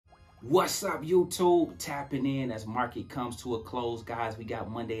What's up, YouTube? Tapping in as market comes to a close. Guys, we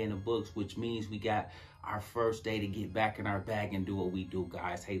got Monday in the books, which means we got our first day to get back in our bag and do what we do,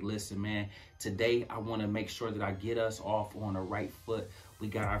 guys. Hey, listen, man, today I want to make sure that I get us off on the right foot. We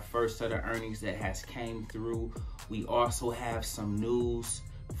got our first set of earnings that has came through. We also have some news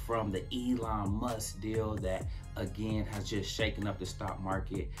from the Elon Musk deal that again has just shaken up the stock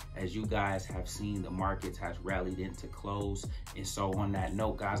market. As you guys have seen, the markets has rallied into close. And so on that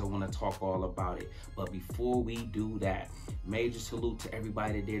note, guys, I want to talk all about it. But before we do that, major salute to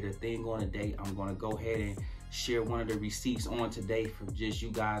everybody that did their thing on today. I'm going to go ahead and share one of the receipts on today from just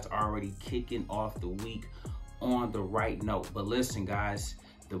you guys already kicking off the week on the right note. But listen, guys,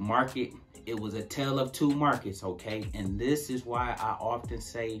 the market, it was a tale of two markets, okay? And this is why I often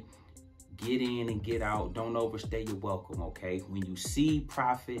say, get in and get out. Don't overstay your welcome, okay? When you see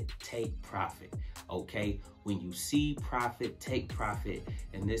profit, take profit, okay? When you see profit, take profit.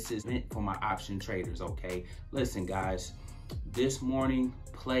 And this is meant for my option traders, okay? Listen, guys, this morning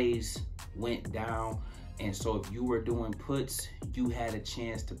plays went down. And so if you were doing puts, you had a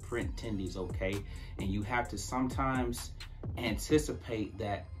chance to print tendies, okay? And you have to sometimes anticipate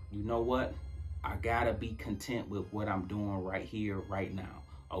that, you know what? I gotta be content with what I'm doing right here, right now,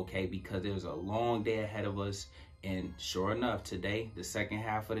 okay? Because there's a long day ahead of us. And sure enough, today, the second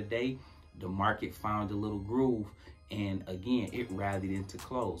half of the day, the market found a little groove. And again, it rallied into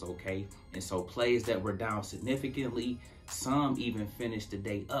close, okay? And so plays that were down significantly, some even finished the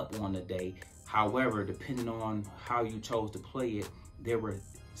day up on the day. However, depending on how you chose to play it, there were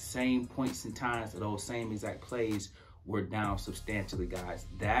same points in times that those same exact plays were down substantially, guys.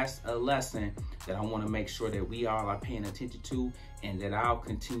 That's a lesson that I want to make sure that we all are paying attention to, and that I'll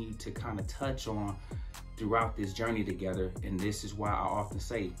continue to kind of touch on throughout this journey together. And this is why I often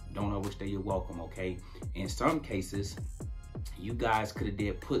say, don't overstay your welcome, okay? In some cases, you guys could have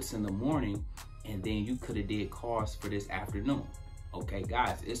did puts in the morning, and then you could have did calls for this afternoon. Okay,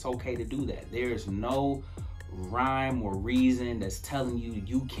 guys, it's okay to do that. There's no rhyme or reason that's telling you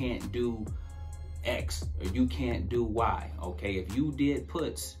you can't do X or you can't do Y, okay? If you did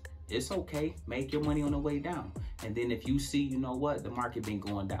puts, it's okay. Make your money on the way down. And then if you see, you know what, the market been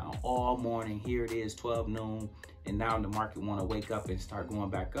going down all morning, here it is 12 noon, and now the market want to wake up and start going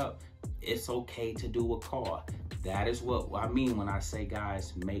back up, it's okay to do a call. That is what I mean when I say,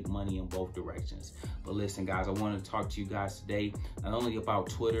 guys, make money in both directions. But listen, guys, I want to talk to you guys today, not only about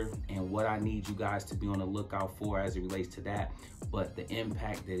Twitter and what I need you guys to be on the lookout for as it relates to that, but the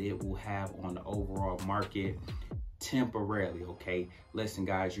impact that it will have on the overall market temporarily, okay? Listen,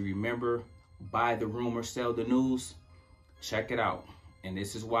 guys, you remember, buy the rumor, sell the news? Check it out. And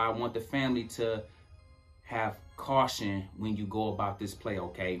this is why I want the family to have caution when you go about this play,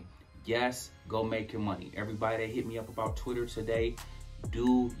 okay? Yes, go make your money. Everybody that hit me up about Twitter today,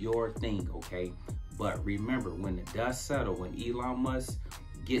 do your thing, okay? But remember, when the dust settles, when Elon Musk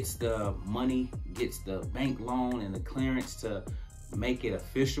gets the money, gets the bank loan and the clearance to make it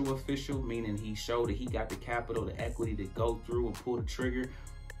official, meaning he showed that he got the capital, the equity to go through and pull the trigger.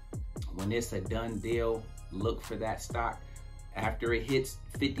 When it's a done deal, look for that stock. After it hits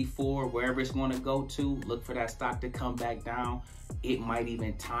 54, wherever it's going to go to, look for that stock to come back down. It might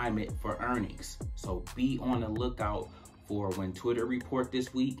even time it for earnings. So be on the lookout for when Twitter report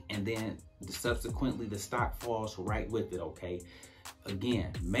this week, and then subsequently the stock falls right with it, okay?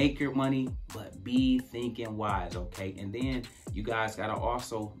 Again, make your money, but be thinking wise, okay? And then you guys got to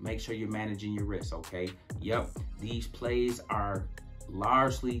also make sure you're managing your risk, okay? Yep, these plays are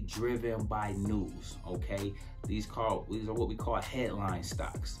largely driven by news, okay? These are what we call headline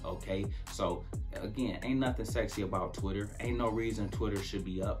stocks, okay? So again, ain't nothing sexy about Twitter. Ain't no reason Twitter should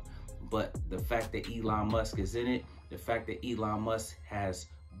be up. But the fact that Elon Musk is in it, the fact that Elon Musk has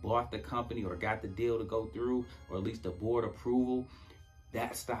bought the company or got the deal to go through, or at least the board approval,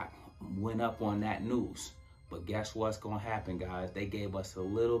 that stock went up on that news. But guess what's gonna happen, guys? They gave us a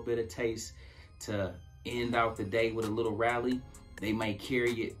little bit of taste to end out the day with a little rally. They may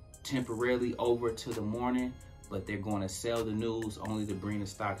carry it temporarily over to the morning, but they're going to sell the news only to bring the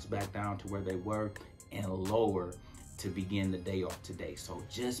stocks back down to where they were and lower to begin the day off today. So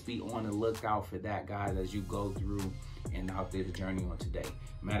just be on the lookout for that, guys, as you go through and out there the journey on today.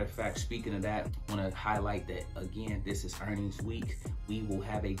 Matter of fact, speaking of that, I want to highlight that, again, this is earnings week. We will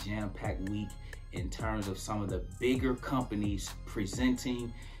have a jam-packed week in terms of some of the bigger companies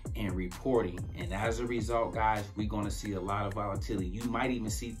presenting and reporting. And as a result, guys, we're going to see a lot of volatility. You might even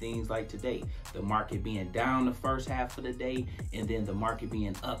see things like today, the market being down the first half of the day and then the market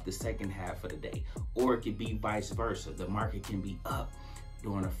being up the second half of the day. Or it could be vice versa. The market can be up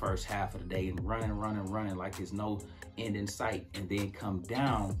during the first half of the day and running like there's no end in sight, and then come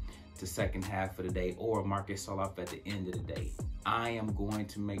down to second half of the day, or market sell off at the end of the day. I am going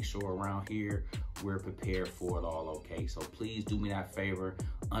to make sure around here we're prepared for it all, okay? So please do me that favor,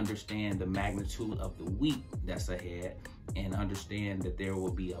 understand the magnitude of the week that's ahead, and understand that there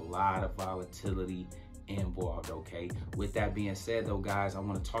will be a lot of volatility involved, okay? With that being said though, guys, I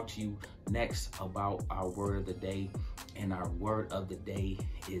want to talk to you next about our word of the day, and our word of the day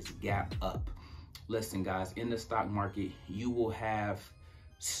is gap up. Listen, guys, in the stock market, you will have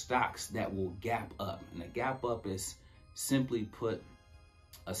stocks that will gap up, and the gap up is simply put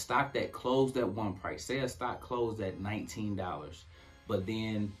a stock that closed at one price. Say a stock closed at $19, but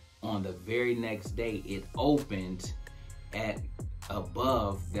then on the very next day it opened at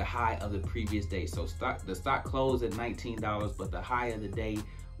above the high of the previous day. So the stock closed at $19, but the high of the day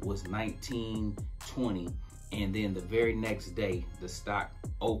was $19.20, and then the very next day the stock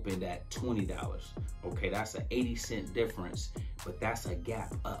opened at $20. Okay, that's an 80-cent difference, but that's a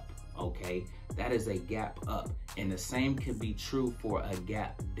gap up. Okay, that is a gap up, and the same can be true for a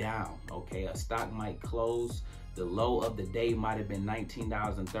gap down. Okay, a stock might close, the low of the day might have been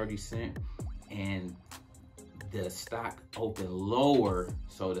 $19.30, and the stock opened lower,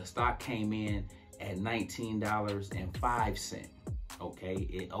 so the stock came in at $19.05. Okay,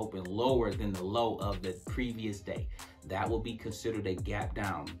 it opened lower than the low of the previous day. That will be considered a gap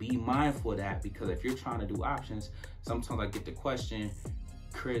down. Be mindful of that, because if you're trying to do options, sometimes I get the question,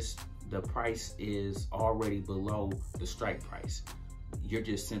 Chris, the price is already below the strike price. You're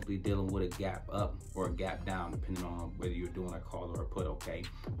just simply dealing with a gap up or a gap down, depending on whether you're doing a call or a put, okay?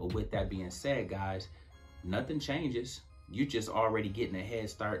 But with that being said, guys, nothing changes. You're just already getting a head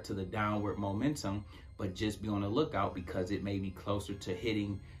start to the downward momentum, but just be on the lookout, because it may be closer to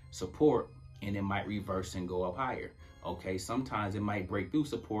hitting support and it might reverse and go up higher. Okay, sometimes it might break through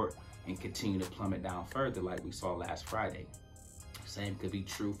support and continue to plummet down further like we saw last Friday. Same could be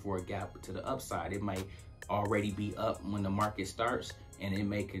true for a gap to the upside. It might already be up when the market starts, and it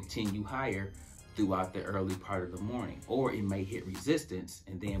may continue higher throughout the early part of the morning, or it may hit resistance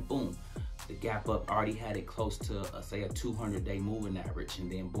and then boom, the gap up already had it close to say a 200-day moving average,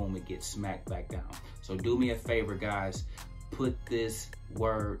 and then boom, it gets smacked back down. So do me a favor, guys, put this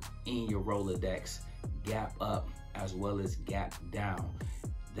word in your Rolodex: gap up as well as gap down.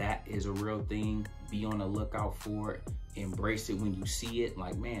 That is a real thing. Be on the lookout for it. Embrace it when you see it.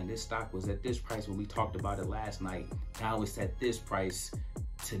 Like, man, this stock was at this price when we talked about it last night. Now it's at this price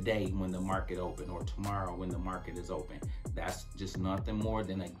today when the market opened, or tomorrow when the market is open. That's just nothing more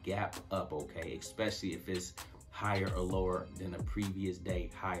than a gap up, okay? Especially if it's higher or lower than the previous day,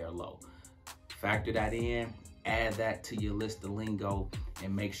 high or low. Factor that in, add that to your list of lingo,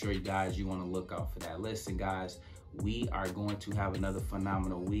 and make sure, you guys, you want to look out for that. Listen, guys, we are going to have another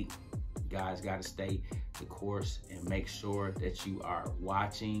phenomenal week. Guys, got to stay the course and make sure that you are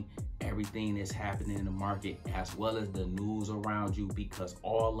watching everything that's happening in the market, as well as the news around you, because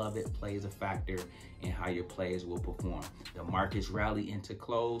all of it plays a factor in how your players will perform. The markets rally into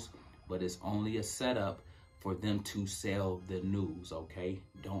close, but it's only a setup for them to sell the news, okay?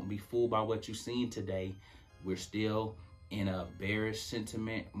 Don't be fooled by what you've seen today. We're still in a bearish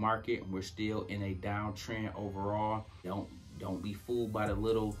sentiment market. We're still in a downtrend overall. Don't be fooled by the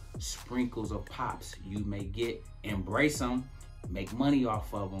little sprinkles of pops you may get. Embrace them, make money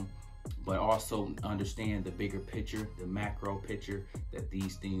off of them, but also understand the bigger picture, the macro picture, that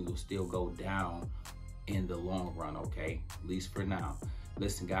these things will still go down in the long run, okay? At least for now.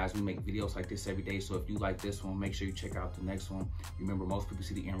 Listen, guys, we make videos like this every day, so if you like this one, make sure you check out the next one. Remember, most people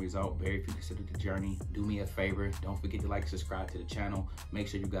see the end result, very few consider the journey. Do me a favor, don't forget to like and subscribe to the channel. Make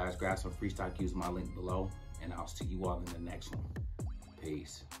sure you guys grab some free stock, use my link below, and I'll see you all in the next one.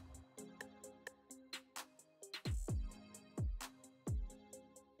 Peace.